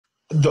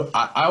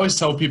I always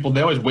tell people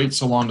they always wait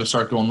so long to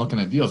start going looking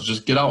at deals.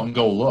 Just get out and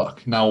go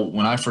look. Now,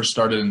 when I first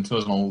started in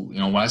 2000,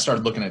 when I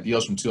started looking at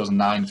deals from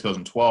 2009 to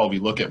 2012,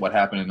 you look at what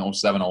happened in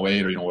 07,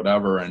 08, or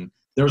whatever, and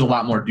there was a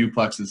lot more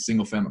duplexes,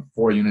 single family,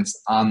 4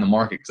 units on the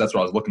market because that's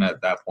what I was looking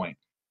at that point.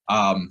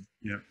 Um,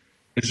 Yeah.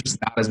 there's just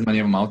not as many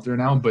of them out there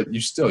now, but you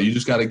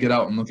just got to get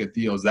out and look at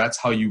deals. That's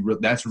how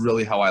that's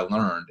really how I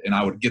learned. And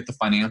I would get the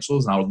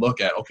financials and I would look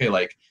at, okay,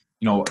 like,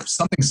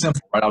 something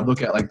simple, right? I would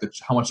look at like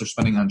how much they're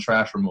spending on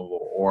trash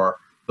removal or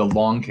the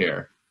lawn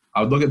care.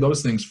 I would look at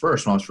those things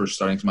first when I was first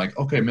starting. So I'm like,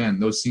 okay, man,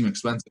 those seem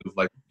expensive.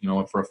 Like,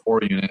 for a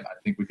 4 unit, I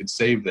think we could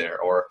save there.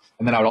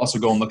 And then I would also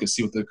go and look and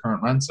see what the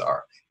current rents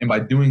are. And by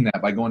doing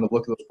that, by going to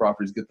look at those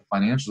properties, get the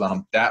financials on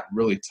them, that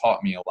really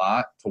taught me a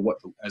lot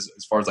as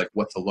far as like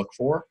what to look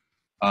for.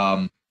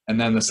 And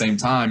then at the same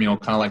time,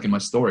 kind of like in my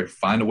story,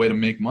 find a way to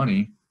make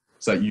money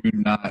so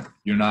that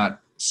you're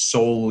not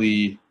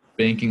solely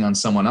banking on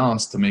someone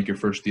else to make your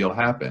first deal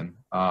happen.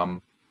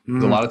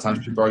 'Cause a lot of times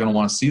people are going to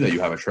want to see that you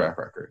have a track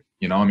record.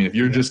 If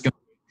you're just going to,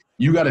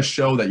 you got to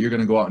show that you're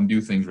going to go out and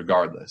do things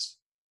regardless.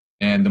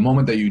 And the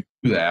moment that you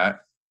do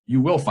that, you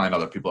will find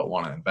other people that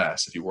want to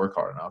invest if you work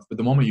hard enough. But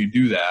the moment you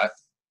do that,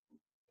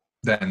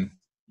 then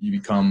you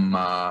become,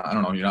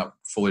 you're not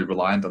fully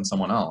reliant on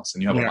someone else,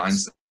 and you have a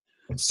mindset.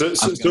 So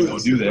I'm going to go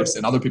do this,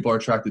 and other people are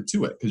attracted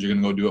to it because you're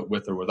going to go do it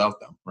with or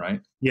without them,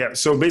 right? Yeah.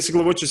 So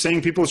basically what you're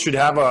saying, people should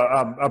have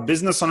a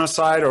business on the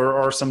side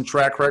or some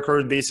track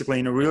record basically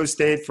in a real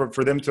estate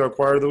for them to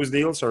acquire those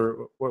deals,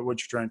 or what you're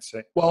trying to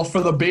say? Well,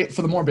 for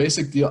the more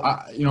basic deal,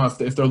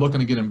 if they're looking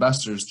to get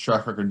investors,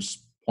 track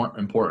record's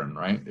important,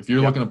 right? If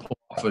you're looking to pull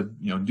off a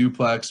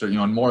duplex or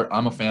and more,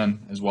 I'm a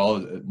fan as well.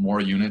 More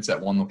units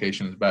at one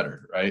location is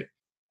better, right?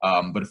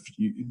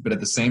 But at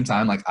the same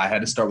time, like I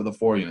had to start with a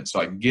 4 unit, so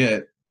I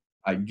get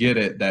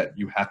it that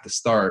you have to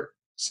start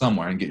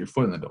somewhere and get your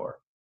foot in the door.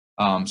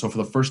 So for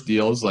the first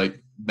deals,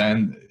 like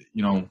then,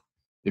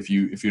 if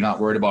you're not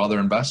worried about other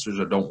investors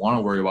or don't want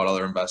to worry about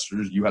other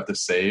investors, you have to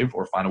save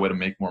or find a way to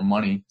make more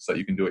money so that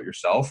you can do it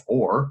yourself.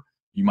 Or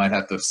you might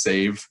have to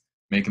save,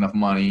 make enough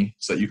money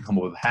so that you can come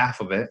up with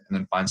half of it and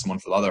then find someone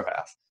for the other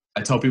half.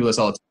 I tell people this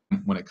all the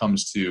time when it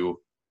comes to,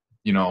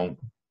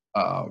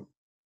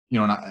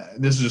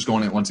 this is just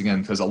going in once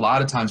again, because a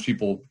lot of times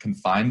people can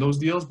find those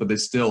deals, but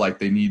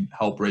they need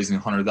help raising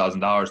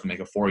 $100,000 to make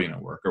a 4 unit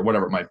work or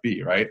whatever it might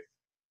be. Right.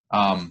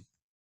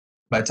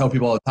 But I tell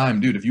people all the time,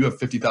 dude, if you have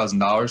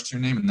 $50,000 to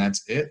your name and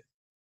that's it,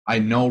 I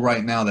know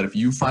right now that if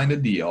you find a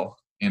deal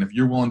and if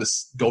you're willing to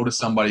go to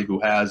somebody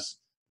who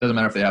doesn't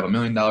matter if they have $1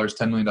 million,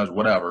 $10 million,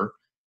 whatever,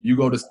 you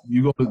go to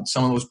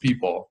some of those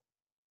people.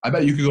 I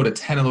bet you could go to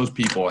 10 of those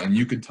people and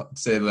you could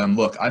say to them,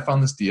 look, I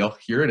found this deal.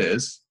 Here it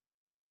is.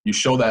 You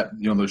show that,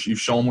 you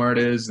show them where it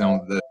is,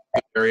 the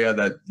area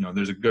that,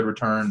 there's a good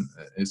return.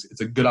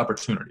 It's a good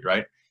opportunity,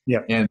 right?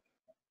 Yeah. And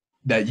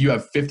that you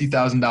have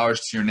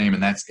 $50,000 to your name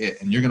and that's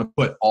it. And you're going to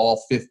put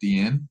all 50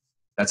 in.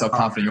 That's how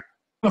confident you're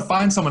going to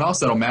find someone else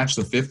that'll match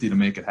the 50 to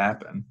make it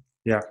happen.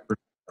 Yeah.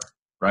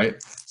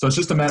 Right. So it's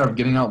just a matter of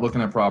getting out,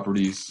 looking at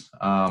properties,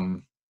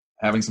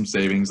 having some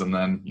savings, and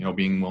then,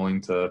 being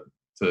willing to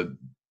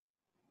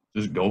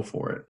just go for it.